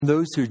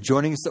Those who are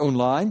joining us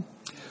online,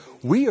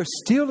 we are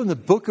still in the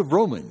book of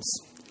Romans.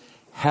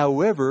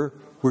 However,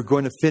 we're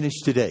going to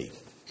finish today,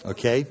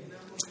 okay?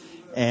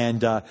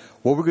 And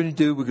what we're going to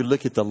do, we're going to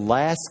look at the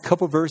last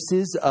couple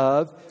verses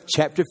of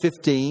chapter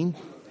 15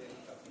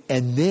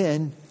 and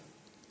then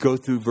go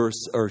through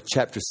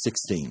chapter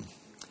 16.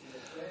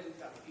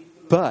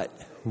 But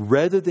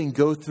rather than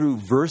go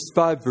through verse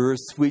by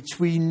verse, which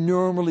we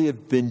normally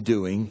have been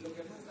doing,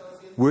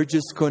 we're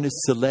just going to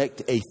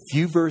select a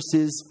few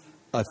verses,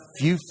 a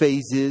few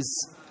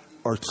phases,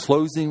 or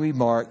closing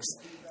remarks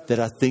that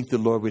I think the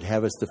Lord would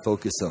have us to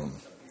focus on.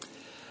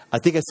 I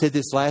think I said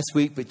this last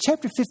week, but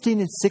chapter 15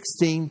 and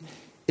 16,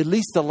 at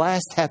least the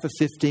last half of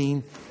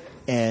 15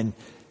 and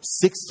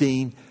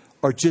 16,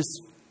 are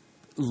just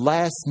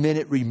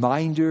last-minute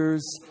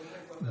reminders,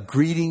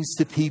 greetings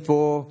to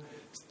people.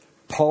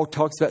 Paul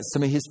talks about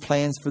some of his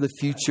plans for the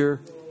future.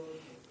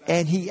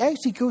 And he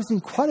actually goes in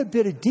quite a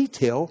bit of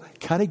detail,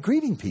 kind of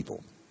greeting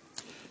people.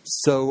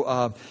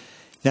 So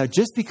now,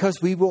 just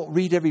because we won't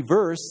read every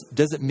verse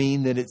doesn't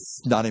mean that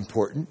it's not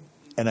important.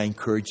 And I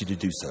encourage you to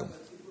do so.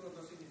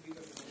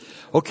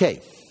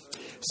 Okay,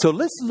 so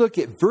let's look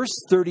at verse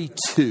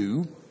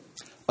 32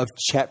 of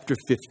chapter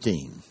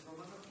 15.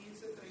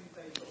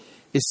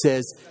 It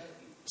says,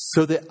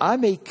 "So that I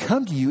may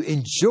come to you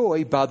in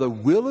joy by the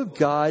will of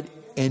God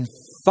and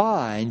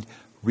find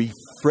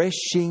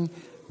refreshing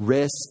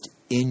rest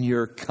in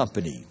your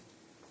company."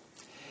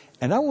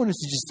 And I want us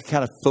to just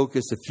kind of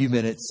focus a few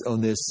minutes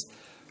on this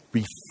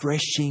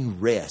refreshing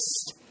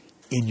rest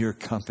in your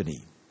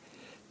company.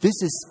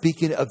 This is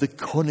speaking of the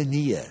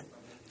koinonia,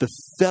 the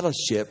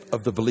fellowship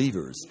of the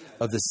believers,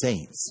 of the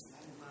saints.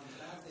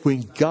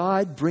 When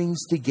God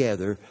brings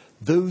together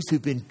those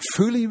who've been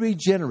truly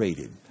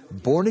regenerated,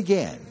 born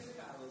again,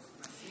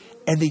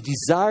 and they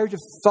desire to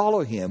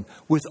follow Him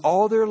with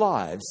all their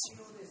lives,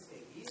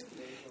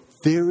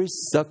 there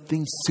is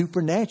something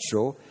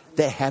supernatural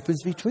that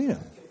happens between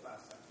them.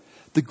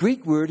 The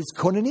Greek word is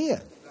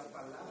koinonia.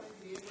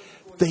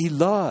 They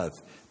love,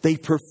 they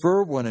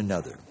prefer one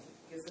another.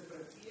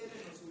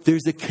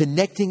 There's a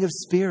connecting of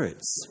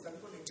spirits.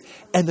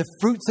 And the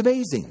fruit's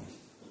amazing.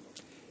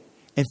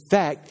 In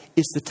fact,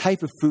 it's the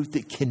type of fruit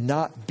that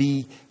cannot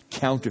be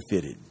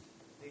counterfeited.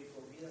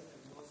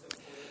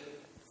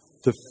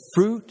 The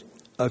fruit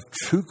of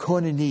true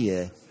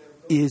koinonia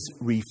is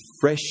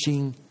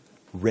refreshing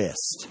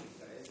rest.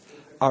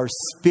 Our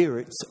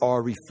spirits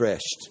are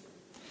refreshed.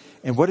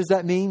 And what does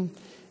that mean?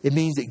 It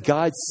means that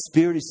God's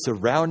Spirit is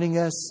surrounding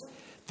us.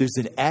 There's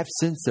an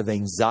absence of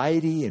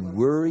anxiety and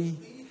worry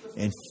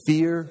and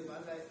fear.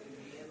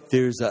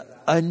 There's an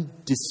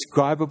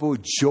undescribable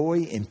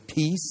joy and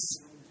peace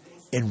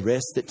and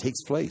rest that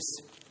takes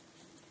place.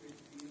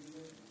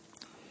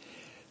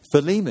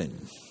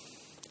 Philemon,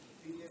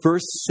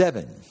 verse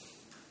 7.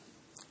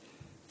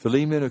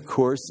 Philemon, of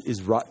course,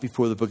 is right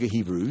before the book of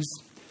Hebrews,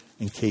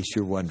 in case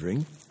you're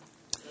wondering.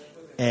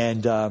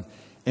 And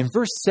in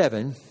verse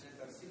 7,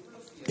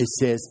 it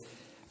says,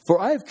 "For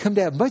I have come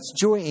to have much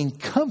joy and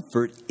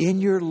comfort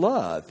in your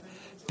love,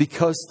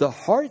 because the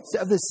hearts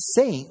of the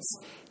saints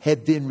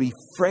have been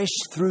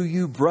refreshed through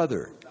you,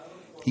 brother."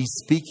 He's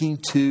speaking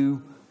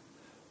to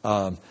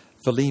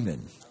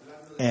Philemon.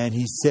 And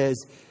he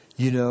says,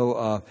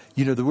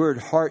 the word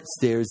hearts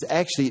there is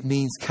actually, it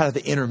means kind of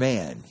the inner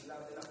man.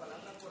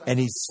 And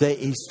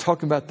he's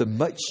talking about the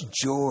much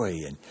joy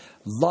and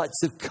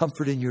lots of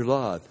comfort in your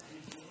love.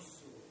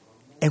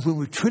 And when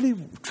we're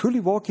truly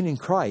walking in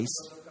Christ,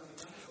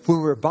 when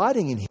we're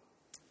abiding in Him,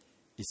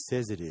 it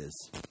says it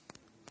is.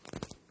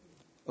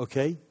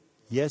 Okay?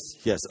 Yes?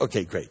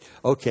 Okay, great.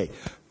 Okay.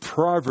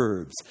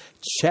 Proverbs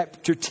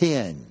chapter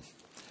 10,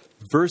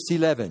 verse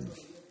 11.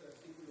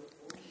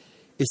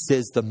 It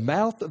says, "The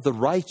mouth of the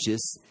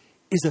righteous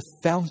is a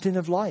fountain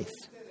of life."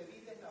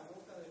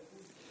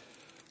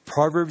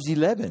 Proverbs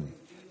 11,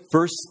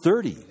 verse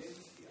 30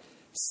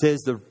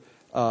 says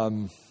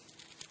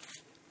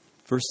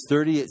verse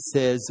 30, it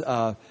says,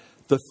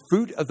 "The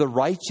fruit of the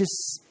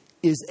righteous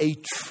is a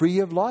tree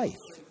of life."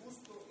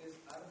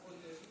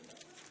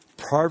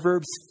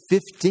 Proverbs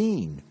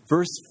 15,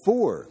 verse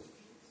 4,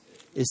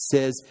 it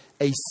says,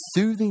 "A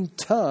soothing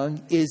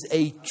tongue is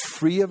a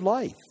tree of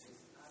life."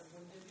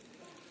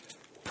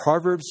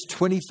 Proverbs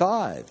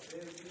 25,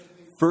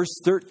 verse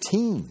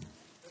 13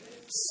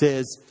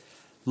 says,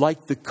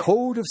 "Like the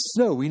cold of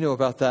snow," we know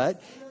about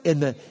that, in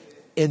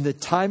the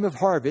time of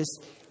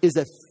harvest, "is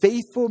a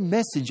faithful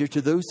messenger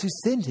to those who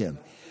send him,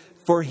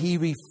 for he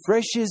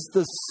refreshes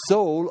the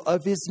soul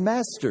of his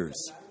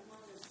masters."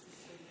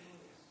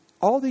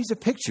 All these are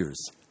pictures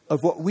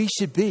of what we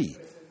should be.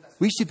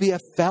 We should be a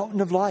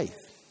fountain of life.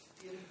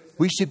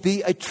 We should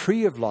be a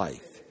tree of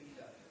life.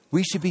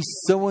 We should be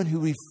someone who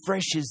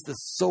refreshes the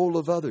soul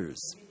of others.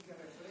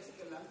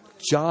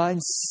 John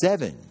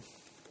 7.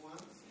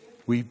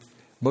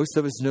 Most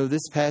of us know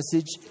this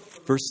passage.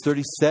 Verse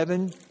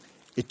 37,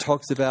 it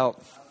talks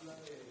about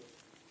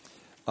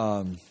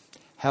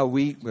how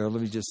we... Well,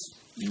 let me just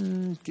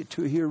get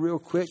to it here real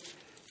quick.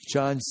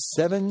 John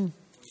 7,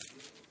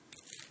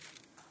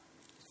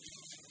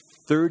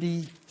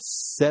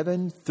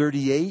 37,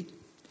 38.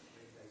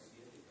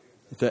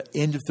 At the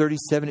end of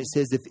 37, it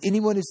says, if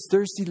anyone is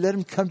thirsty, let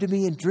him come to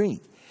me and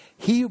drink.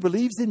 He who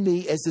believes in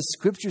me, as the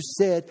scripture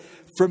said,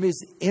 from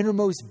his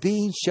innermost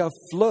being shall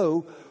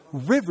flow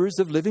rivers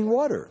of living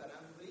water.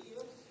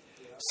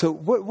 So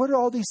what do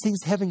all these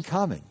things have in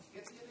common?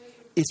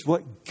 It's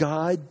what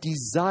God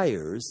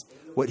desires,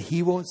 what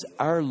he wants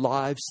our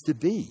lives to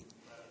be.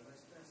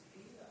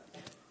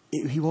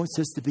 He wants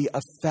us to be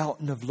a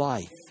fountain of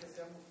life,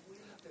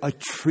 a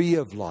tree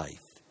of life,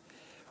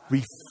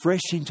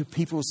 refreshing to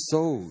people's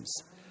souls,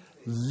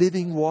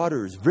 living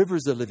waters,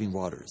 rivers of living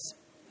waters.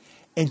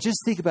 And just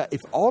think about,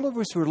 if all of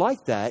us were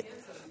like that,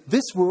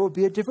 this world would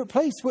be a different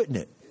place, wouldn't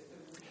it?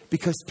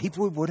 Because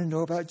people would want to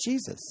know about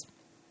Jesus.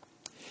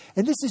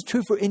 And this is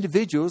true for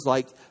individuals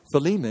like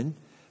Philemon,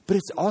 but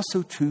it's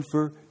also true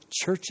for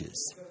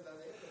churches.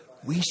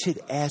 We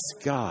should ask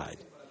God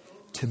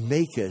to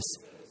make us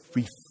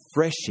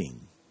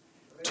refreshing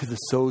to the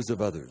souls of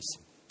others,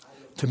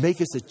 to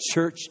make us a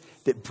church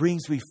that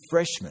brings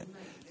refreshment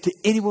to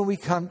anyone we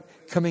come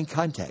in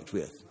contact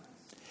with.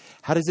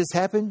 How does this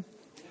happen?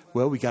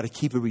 Well, we got to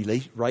keep a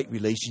right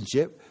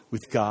relationship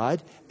with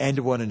God and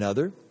to one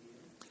another.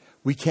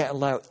 We can't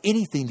allow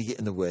anything to get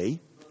in the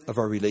way of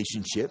our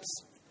relationships,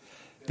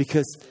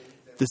 because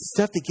the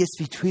stuff that gets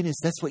between us,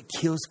 that's what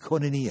kills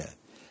koinonia.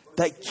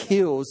 That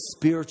kills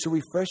spiritual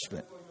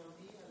refreshment.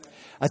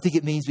 I think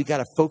it means we got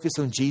to focus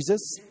on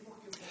Jesus,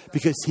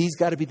 because he's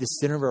got to be the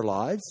center of our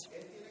lives.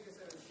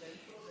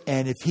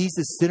 And if he's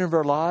the center of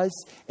our lives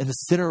and the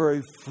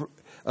center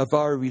of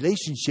our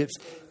relationships,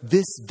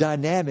 this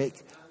dynamic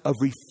of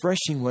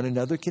refreshing one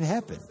another can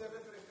happen.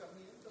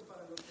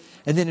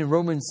 And then in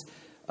Romans,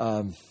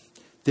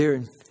 there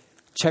in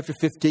chapter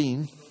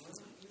 15,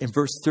 in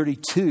verse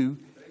 32,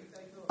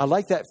 I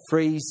like that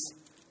phrase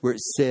where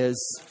it says,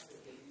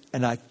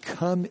 and I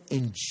come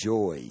in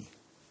joy.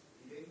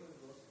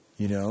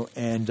 You know,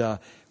 and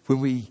when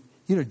we,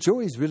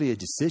 joy is really a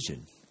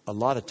decision a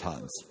lot of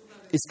times.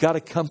 It's got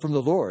to come from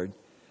the Lord.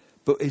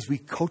 But as we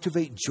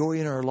cultivate joy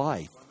in our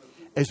life,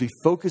 as we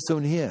focus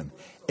on him,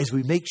 as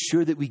we make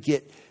sure that we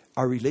get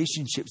our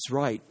relationships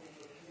right,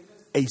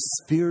 a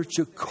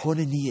spiritual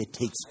koinonia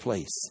takes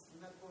place.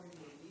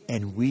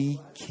 And we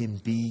can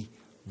be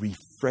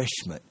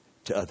refreshment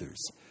to others.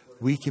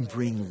 We can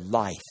bring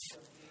life.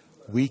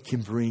 We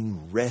can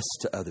bring rest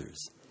to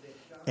others.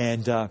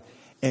 And I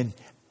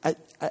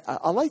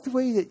like the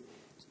way that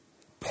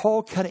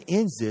Paul kind of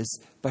ends this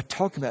by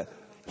talking about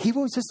he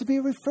wants us to be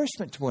a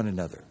refreshment to one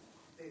another.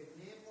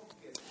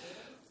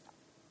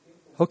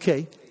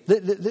 Okay,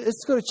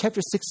 let's go to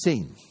chapter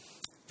 16,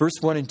 verse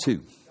 1 and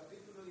 2.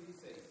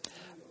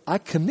 I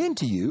commend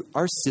to you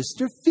our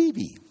sister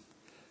Phoebe,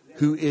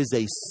 who is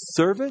a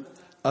servant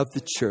of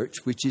the church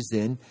which is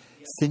in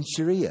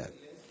Cenchrea,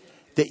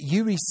 that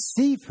you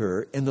receive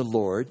her in the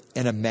Lord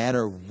in a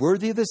manner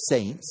worthy of the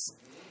saints,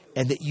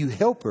 and that you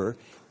help her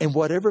in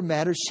whatever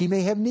matter she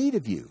may have need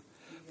of you.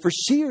 For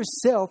she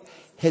herself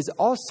has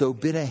also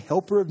been a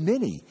helper of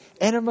many,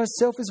 and of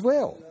myself as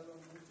well.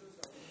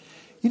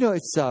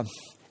 It's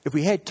if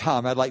we had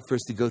time, I'd like for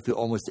us to go through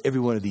almost every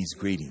one of these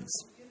greetings.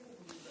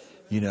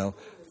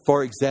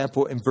 For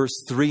example, in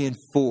verse 3 and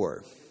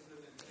 4,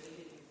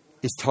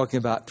 it's talking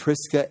about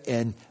Prisca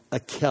and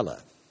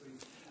Aquila,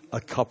 a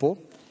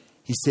couple.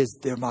 He says,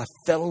 they're my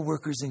fellow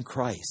workers in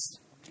Christ,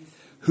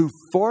 who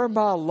for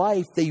my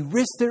life, they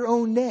risk their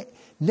own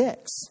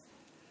necks,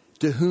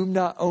 to whom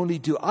not only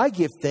do I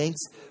give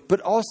thanks, but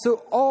also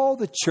all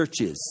the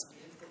churches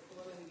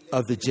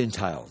of the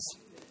Gentiles.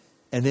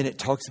 And then it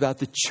talks about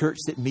the church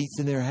that meets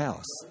in their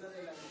house.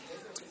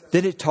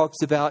 Then it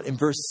talks about in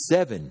verse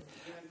 7,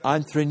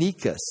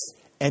 Andronicus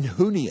and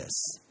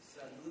Junius,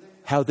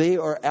 how they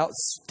are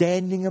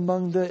outstanding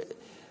among the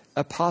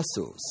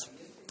apostles.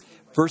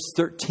 Verse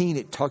 13,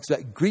 it talks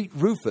about greet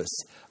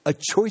Rufus, a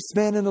choice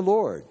man in the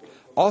Lord,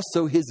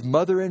 also his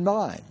mother and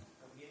mine.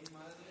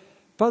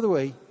 By the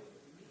way,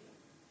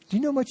 do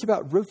you know much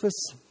about Rufus?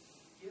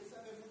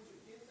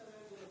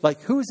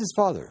 Like, who is his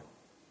father?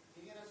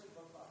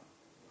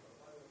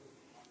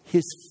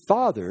 His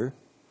father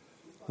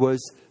was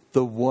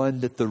the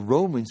one that the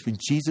Romans, when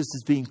Jesus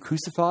is being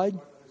crucified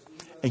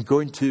and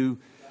going to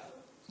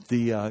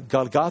the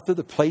Golgotha,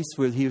 the place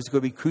where he was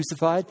going to be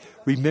crucified,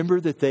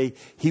 remember that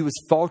he was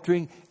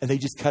faltering and they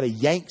just kind of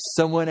yanked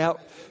someone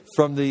out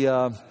from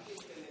the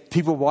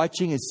people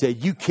watching and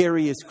said, you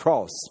carry his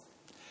cross.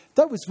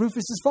 That was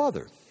Rufus's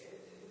father.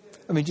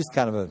 I mean, just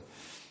kind of an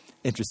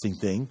interesting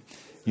thing.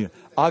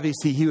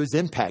 Obviously he was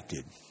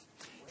impacted.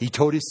 He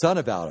told his son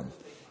about him.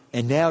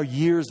 And now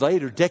years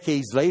later,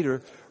 decades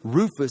later,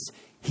 Rufus,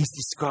 he's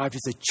described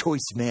as a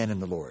choice man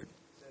in the Lord.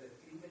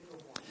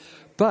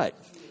 But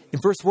in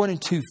verse 1 and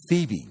 2,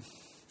 Phoebe,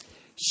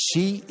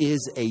 she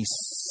is a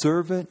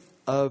servant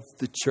of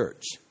the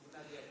church.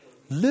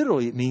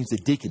 Literally, it means a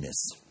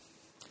deaconess,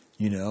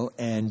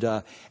 and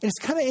it's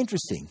kind of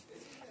interesting.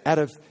 Out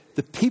of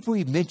the people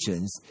he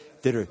mentions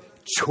that are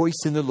choice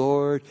in the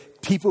Lord,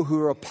 people who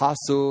are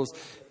apostles,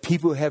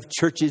 people who have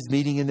churches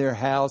meeting in their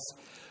house,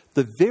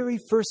 the very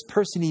first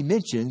person he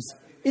mentions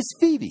is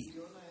Phoebe.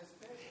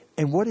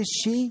 And what is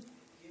she?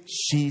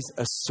 She's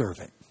a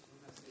servant.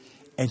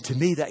 And to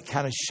me, that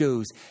kind of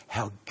shows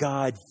how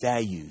God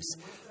values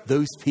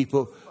those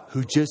people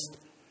who just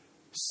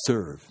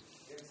serve.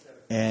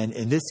 And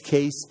in this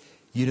case,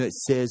 it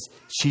says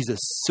she's a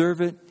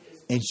servant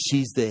and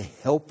she's the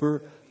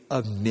helper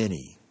of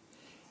many.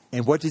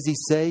 And what does he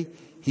say?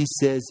 He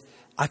says,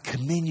 I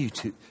commend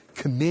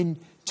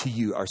to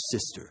you, our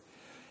sister,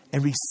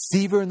 and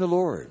receive her in the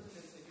Lord.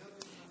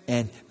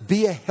 And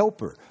be a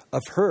helper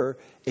of her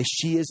as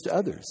she is to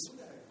others.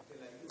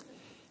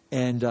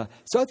 And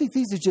so I think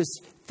these are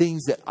just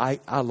things that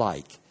I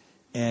like.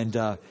 And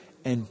I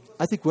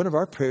think one of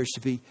our prayers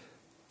should be,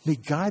 may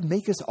God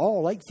make us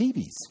all like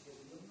Phoebe's.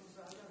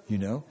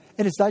 And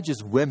it's not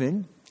just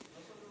women.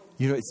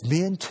 It's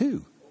men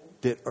too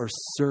that are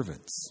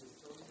servants,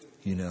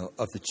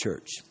 of the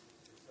church.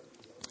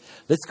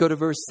 Let's go to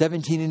verse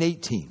 17 and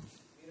 18.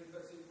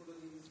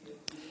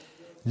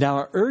 Now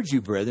I urge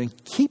you, brethren,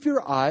 keep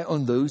your eye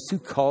on those who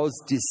cause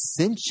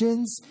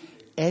dissensions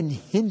and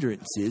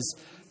hindrances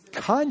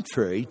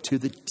contrary to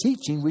the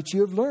teaching which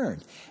you have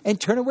learned, and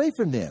turn away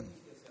from them.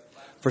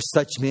 For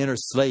such men are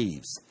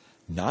slaves,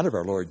 not of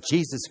our Lord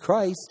Jesus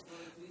Christ,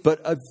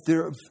 but of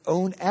their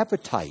own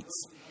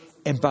appetites.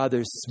 And by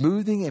their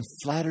smoothing and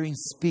flattering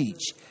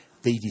speech,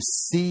 they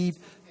deceive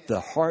the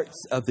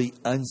hearts of the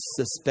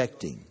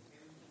unsuspecting.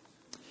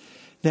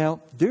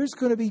 Now, there's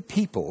going to be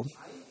people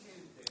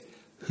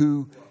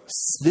who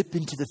slip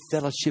into the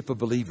fellowship of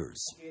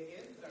believers,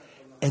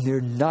 and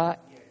they're not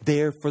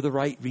there for the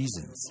right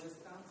reasons.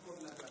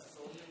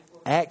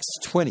 Acts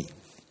 20,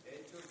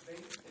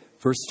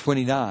 verse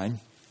 29,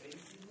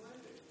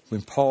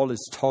 when Paul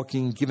is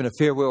giving a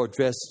farewell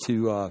address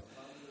to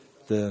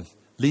the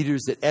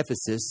leaders at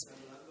Ephesus,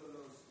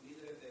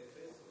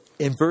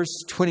 in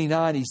verse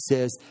 29 he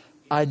says,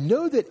 I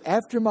know that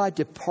after my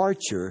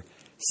departure,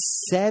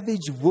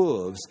 savage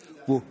wolves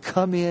will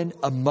come in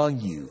among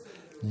you,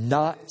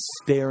 not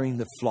sparing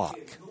the flock.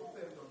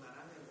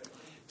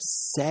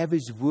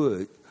 Savage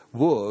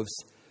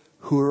wolves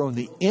who are on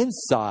the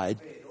inside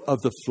of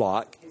the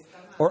flock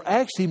are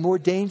actually more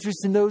dangerous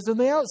than those on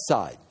the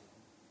outside.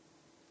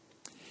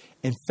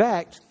 In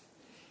fact,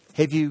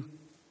 have you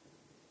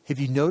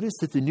noticed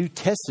that the New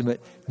Testament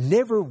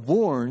never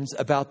warns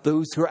about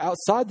those who are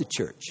outside the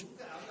church?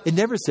 It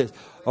never says,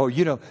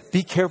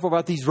 be careful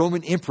about these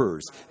Roman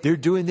emperors. They're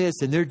doing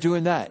this and they're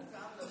doing that.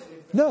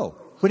 No,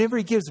 whenever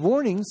he gives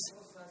warnings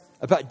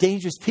about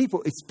dangerous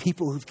people, it's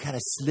people who've kind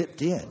of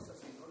slipped in.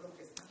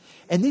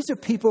 And these are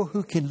people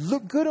who can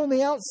look good on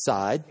the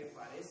outside,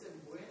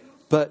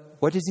 but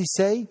what does he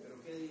say?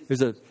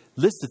 There's a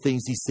list of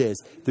things he says.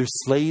 They're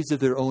slaves of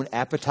their own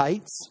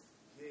appetites.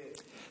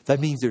 That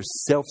means they're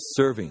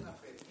self-serving.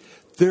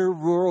 Their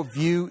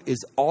worldview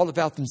is all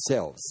about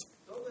themselves.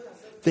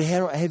 They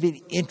don't have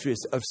any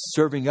interest of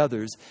serving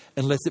others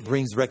unless it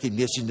brings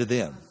recognition to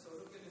them.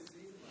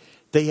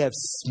 They have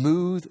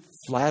smooth,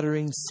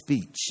 flattering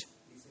speech.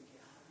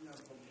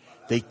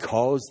 They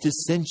cause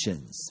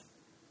dissensions.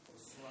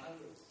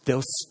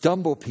 They'll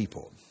stumble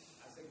people.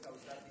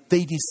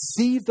 They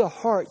deceive the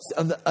hearts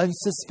of the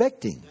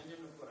unsuspecting.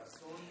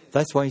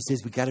 That's why he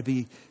says we got to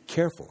be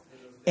careful.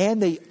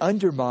 And they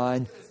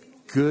undermine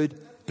good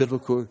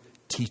biblical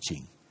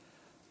teaching,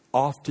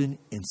 often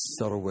in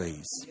subtle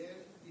ways.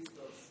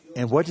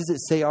 And what does it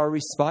say our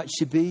response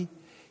should be?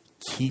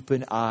 Keep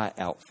an eye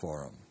out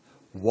for them.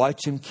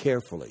 Watch them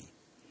carefully.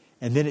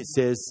 And then it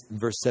says in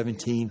verse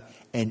 17,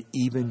 and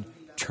even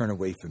turn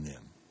away from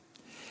them.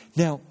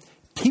 Now,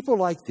 people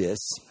like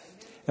this,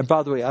 and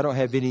by the way, I don't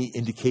have any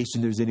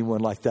indication there's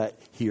anyone like that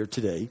here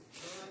today,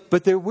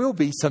 but there will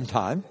be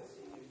sometime.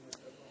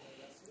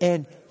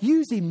 And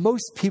usually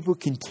most people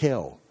can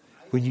tell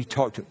when you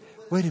talk to them,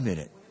 wait a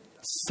minute,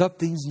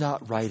 something's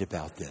not right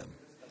about them.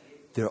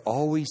 They're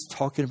always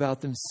talking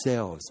about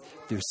themselves.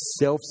 They're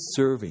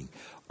self-serving,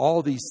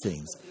 all these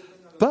things.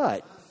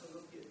 But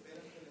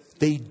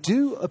they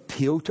do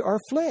appeal to our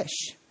flesh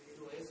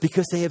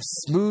because they have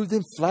smooth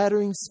and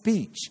flattering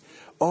speech.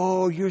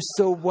 Oh, you're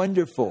so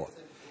wonderful.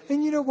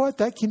 And you know what?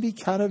 That can be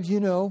kind of,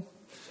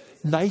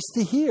 nice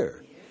to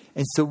hear.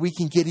 And so we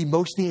can get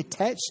emotionally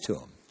attached to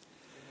them.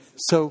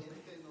 So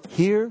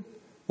here,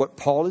 what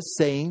Paul is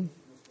saying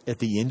at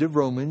the end of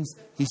Romans,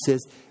 he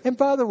says, and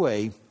by the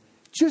way,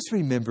 just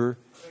remember,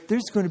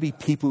 there's going to be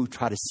people who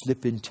try to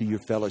slip into your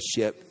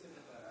fellowship.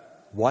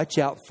 Watch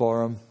out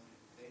for them.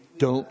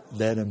 Don't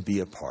let them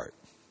be a part.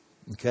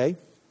 Okay?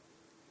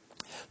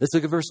 Let's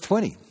look at verse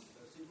 20.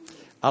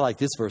 I like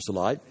this verse a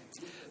lot.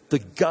 The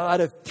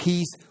God of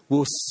peace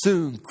will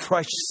soon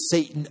crush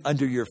Satan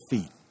under your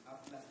feet.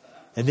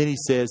 And then he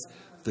says,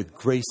 the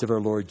grace of our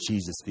Lord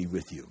Jesus be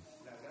with you.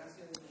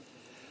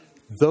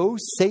 Though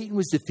Satan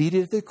was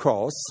defeated at the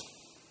cross,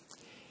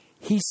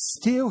 he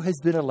still has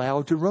been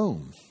allowed to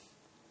roam.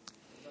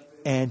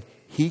 And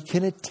he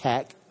can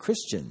attack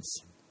Christians.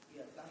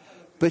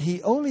 But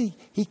he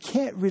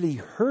can't really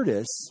hurt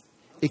us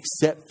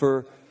except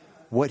for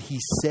what he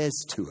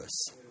says to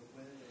us.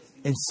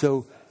 And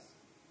so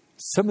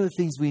some of the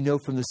things we know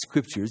from the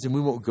scriptures, and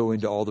we won't go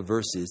into all the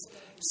verses.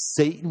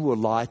 Satan will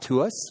lie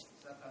to us.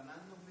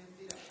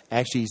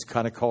 Actually, he's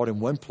kind of called in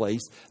one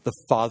place the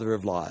father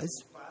of lies.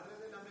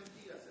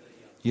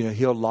 You know,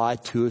 he'll lie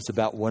to us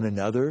about one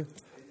another.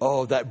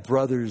 Oh, that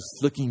brother's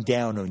looking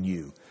down on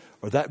you.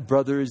 Or that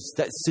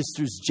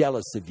sister's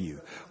jealous of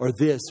you. Or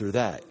this or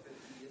that.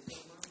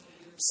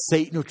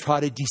 Satan will try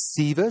to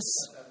deceive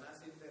us.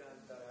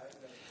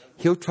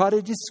 He'll try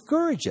to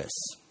discourage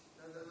us.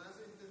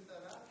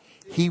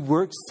 He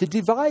works to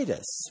divide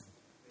us.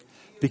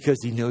 Because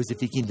he knows if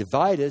he can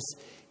divide us,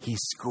 he's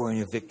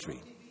scoring a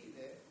victory.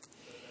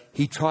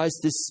 He tries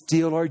to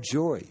steal our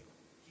joy.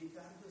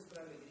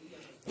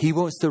 He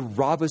wants to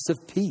rob us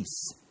of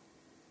peace.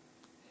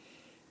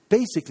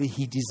 Basically,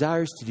 he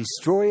desires to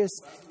destroy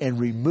us and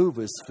remove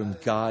us from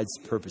God's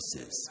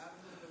purposes.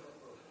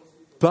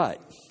 But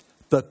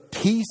the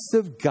peace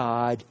of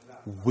God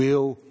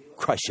will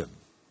crush him.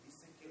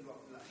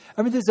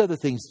 I mean, there's other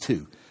things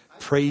too.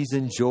 Praise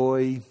and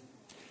joy,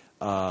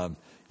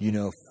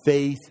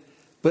 faith.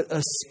 But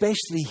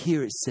especially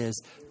here it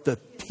says, the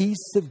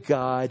peace of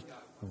God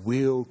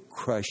will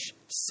crush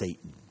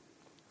Satan.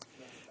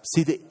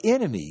 See, the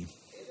enemy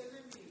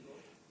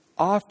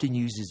often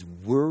uses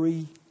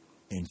worry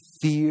and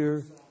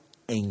fear,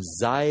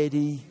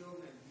 anxiety,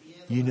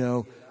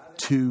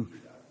 to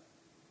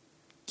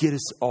get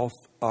us off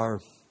our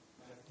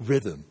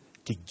rhythm,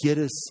 to get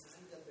us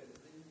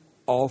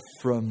off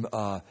from,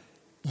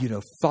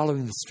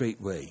 following the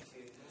straight way.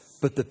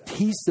 But the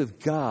peace of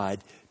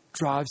God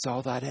drives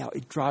all that out.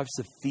 It drives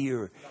the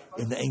fear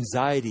and the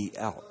anxiety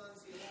out.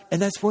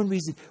 And that's one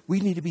reason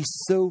we need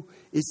to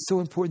it's so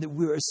important that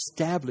we're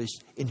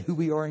established in who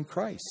we are in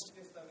Christ.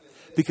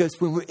 Because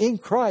when we're in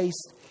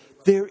Christ,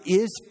 there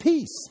is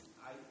peace.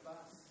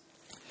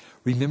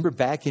 Remember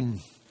back in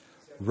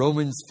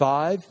Romans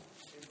 5,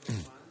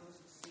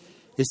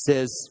 it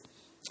says,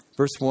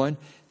 verse 1,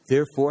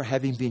 therefore,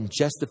 having been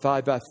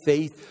justified by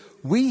faith,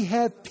 we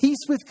have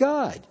peace with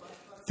God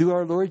through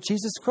our Lord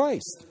Jesus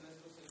Christ.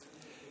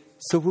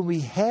 So when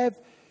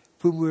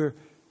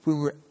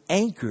we're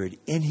anchored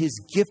in his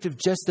gift of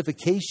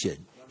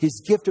justification,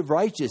 his gift of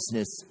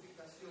righteousness,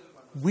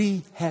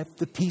 we have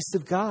the peace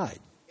of God.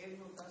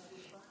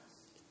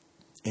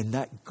 And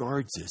that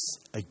guards us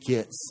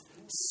against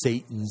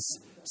Satan's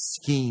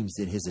schemes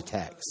and his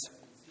attacks.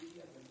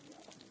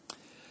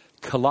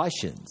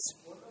 Colossians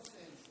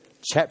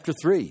chapter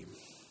 3,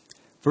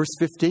 verse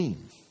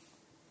 15.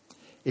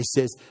 It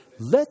says,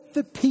 let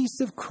the peace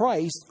of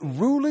Christ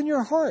rule in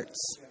your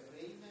hearts,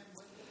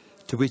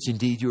 to which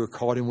indeed you are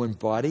called in one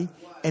body,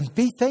 and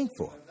be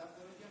thankful.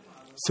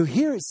 So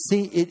here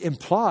it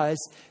implies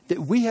that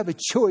we have a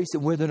choice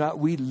in whether or not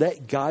we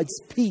let God's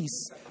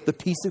peace, the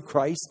peace of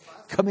Christ,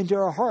 come into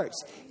our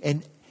hearts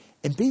and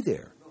be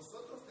there.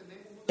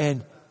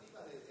 And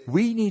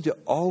we need to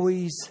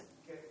always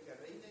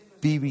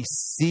be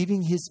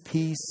receiving his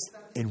peace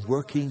and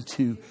working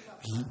to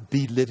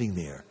be living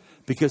there.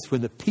 Because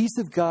when the peace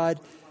of God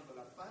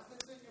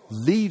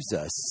leaves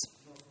us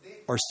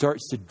or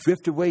starts to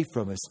drift away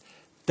from us,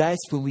 that's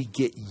when we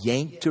get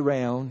yanked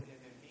around,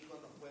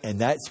 and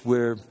that's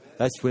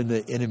when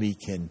the enemy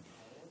can,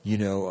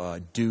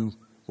 do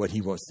what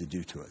he wants to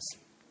do to us.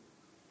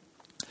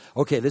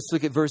 Okay, let's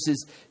look at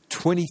verses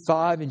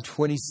 25 and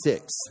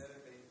 26.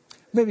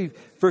 Maybe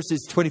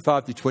verses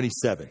 25 to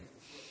 27.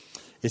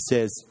 It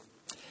says,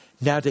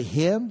 now to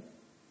him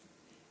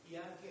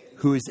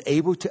who is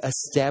able to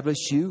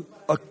establish you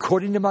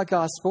according to my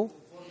gospel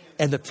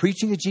and the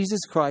preaching of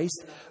Jesus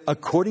Christ,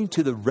 according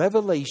to the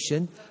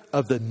revelation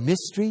of the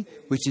mystery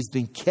which has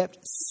been kept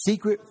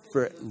secret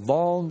for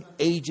long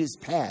ages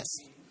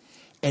past,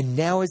 and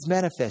now is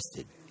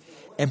manifested,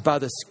 and by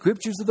the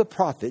scriptures of the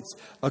prophets,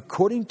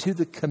 according to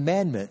the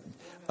commandment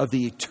of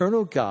the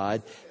eternal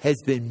God, has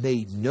been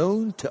made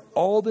known to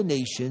all the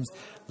nations,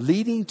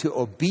 leading to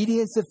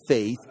obedience of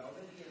faith,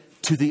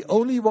 to the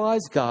only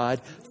wise God,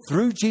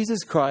 through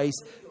Jesus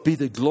Christ, be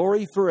the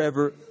glory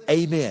forever.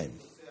 Amen.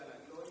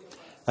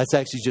 That's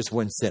actually just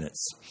one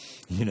sentence,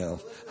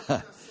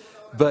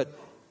 But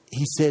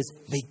he says,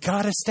 may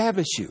God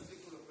establish you.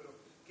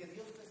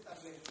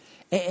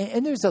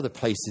 And there's other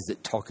places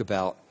that talk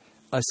about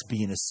us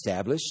being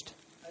established.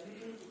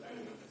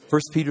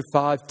 1 Peter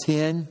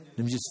 5:10.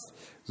 Let me just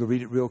go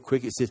read it real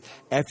quick. It says,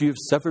 after you have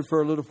suffered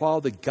for a little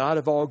while, the God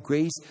of all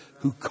grace,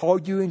 who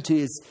called you into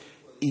his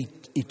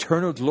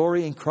eternal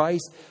glory in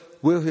Christ,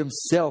 will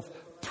himself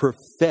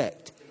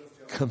perfect,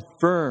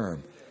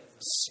 confirm,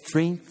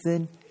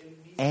 strengthen,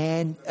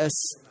 and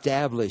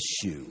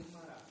establish you.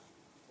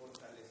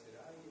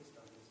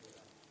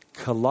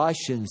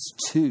 Colossians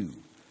 2,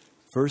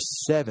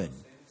 verse 7.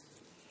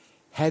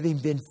 Having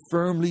been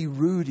firmly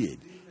rooted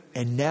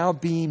and now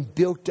being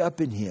built up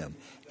in him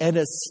and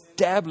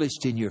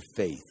established in your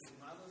faith.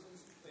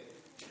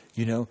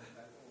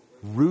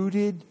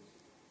 Rooted,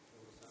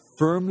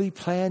 firmly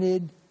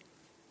planted,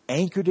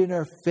 anchored in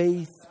our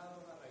faith,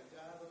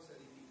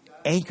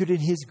 anchored in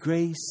his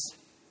grace,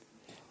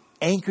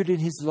 anchored in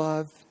his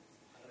love,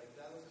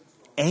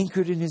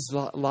 anchored in his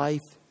life,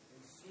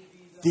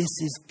 This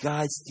is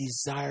God's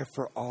desire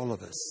for all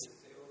of us.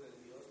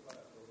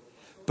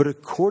 But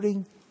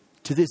according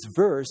to this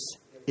verse,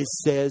 it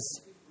says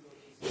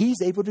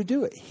He's able to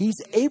do it. He's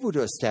able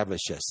to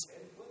establish us.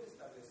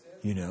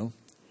 You know,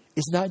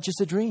 it's not just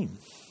a dream.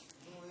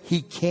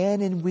 He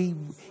can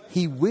and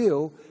He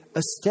will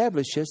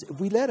establish us if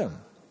we let Him.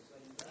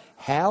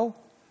 How?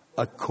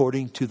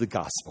 According to the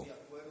gospel.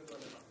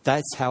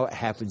 That's how it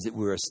happens that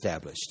we're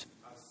established.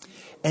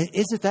 And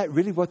isn't that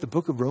really what the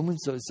book of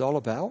Romans is all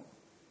about?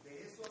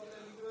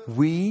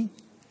 We,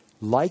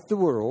 like the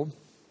world,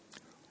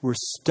 we're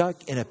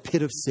stuck in a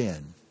pit of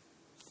sin,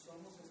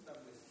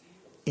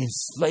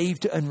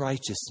 enslaved to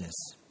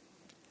unrighteousness.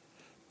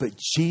 But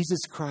Jesus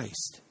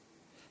Christ,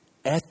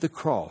 at the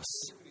cross,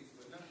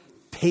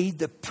 paid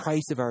the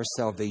price of our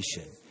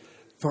salvation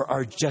for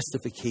our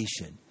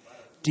justification,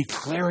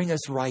 declaring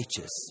us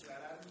righteous.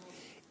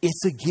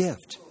 It's a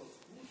gift.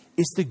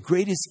 It's the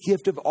greatest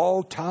gift of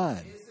all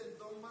time,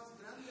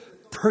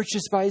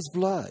 purchased by His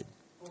blood.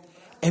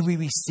 And we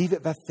receive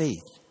it by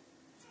faith.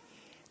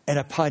 And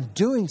upon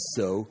doing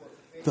so,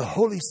 the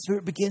Holy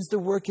Spirit begins to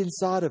work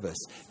inside of us,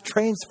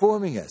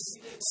 transforming us,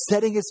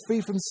 setting us free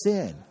from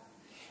sin.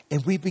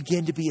 And we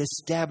begin to be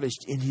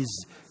established in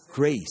His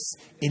grace,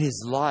 in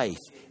His life,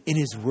 in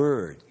His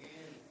word,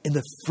 in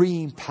the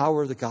freeing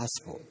power of the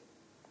gospel.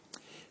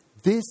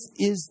 This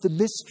is the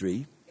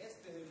mystery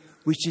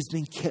which has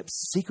been kept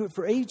secret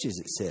for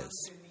ages, it says.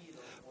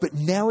 But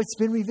now it's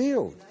been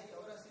revealed.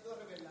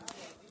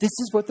 This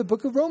is what the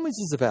book of Romans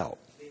is about.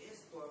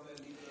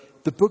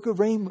 The book of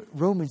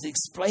Romans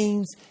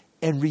explains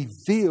and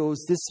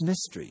reveals this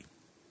mystery.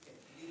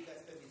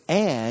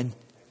 And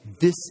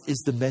this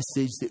is the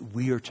message that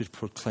we are to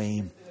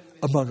proclaim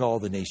among all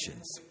the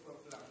nations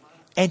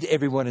and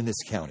everyone in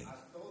this county.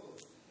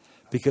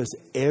 Because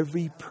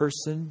every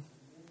person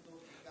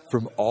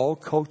from all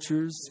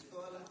cultures,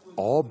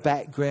 all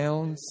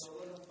backgrounds,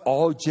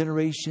 all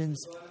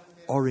generations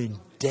are in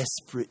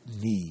desperate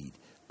need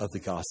of the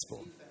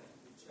gospel.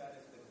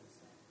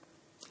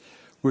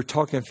 We were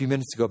talking a few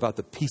minutes ago about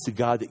the peace of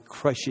God that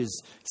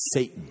crushes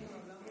Satan.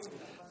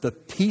 The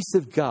peace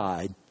of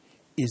God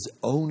is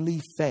only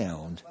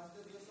found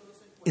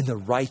in the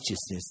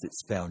righteousness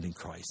that's found in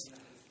Christ.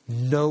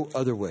 No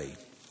other way.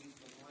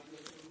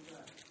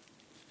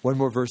 One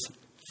more verse,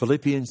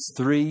 Philippians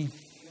 3,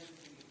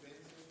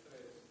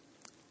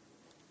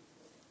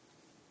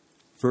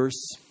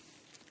 verse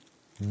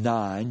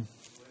 9.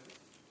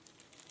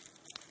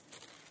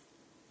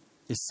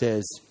 It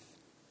says,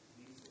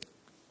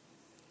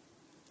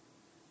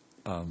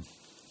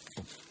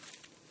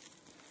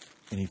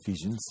 in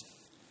Ephesians,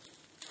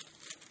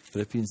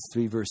 Philippians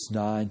 3, verse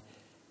 9,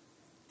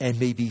 and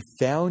may be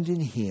found in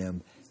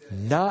Him,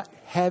 not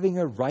having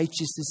a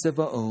righteousness of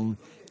our own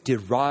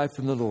derived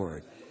from the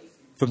Lord,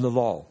 from the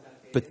law,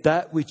 but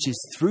that which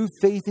is through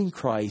faith in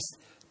Christ,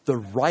 the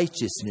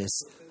righteousness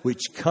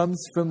which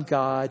comes from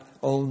God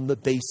on the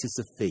basis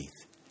of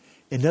faith.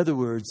 In other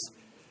words,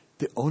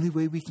 the only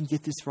way we can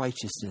get this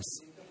righteousness,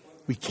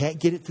 we can't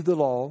get it through the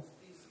law,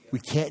 we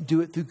can't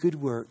do it through good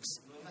works.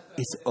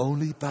 It's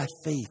only by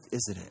faith,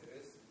 isn't it?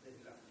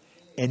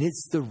 And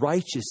it's the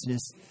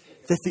righteousness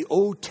that the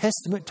Old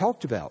Testament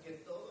talked about.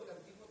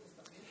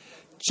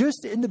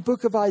 Just in the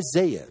book of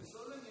Isaiah,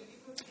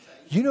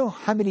 you know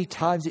how many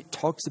times it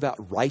talks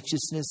about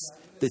righteousness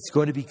that's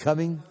going to be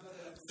coming?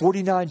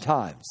 49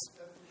 times.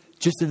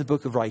 Just in the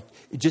book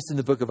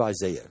of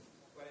Isaiah.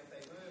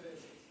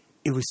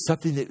 It was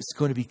something that was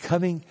going to be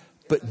coming,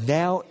 but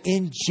now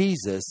in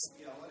Jesus,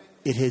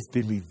 it has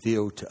been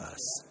revealed to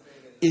us.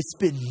 It's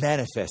been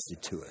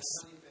manifested to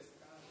us.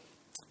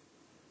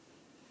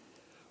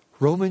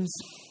 Romans,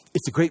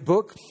 it's a great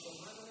book.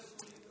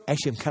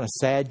 Actually, I'm kind of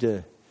sad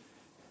to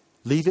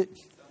leave it,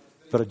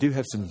 but I do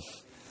have some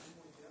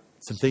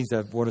things that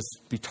I want us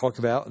to be talking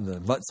about in the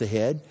months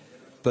ahead.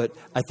 But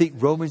I think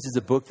Romans is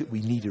a book that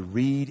we need to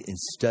read and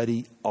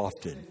study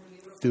often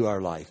through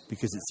our life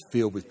because it's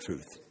filled with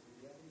truth.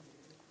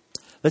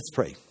 Let's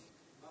pray.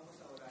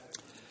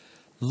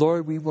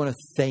 Lord, we want to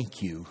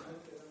thank You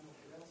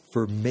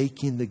for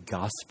making the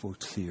gospel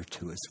clear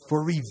to us,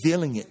 for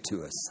revealing it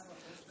to us.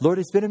 Lord,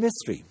 it's been a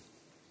mystery.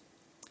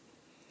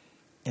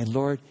 And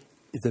Lord,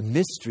 the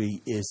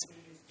mystery is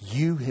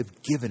You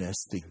have given us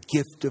the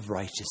gift of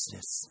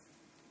righteousness.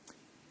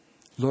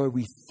 Lord,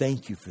 we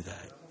thank You for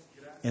that.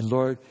 And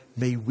Lord,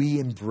 may we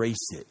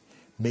embrace it.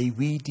 May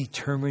we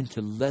determine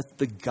to let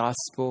the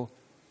gospel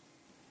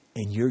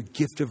and Your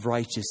gift of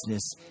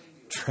righteousness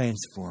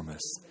transform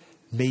us.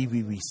 May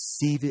we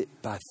receive it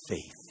by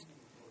faith.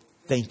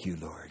 Thank You,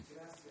 Lord.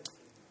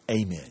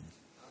 Amen.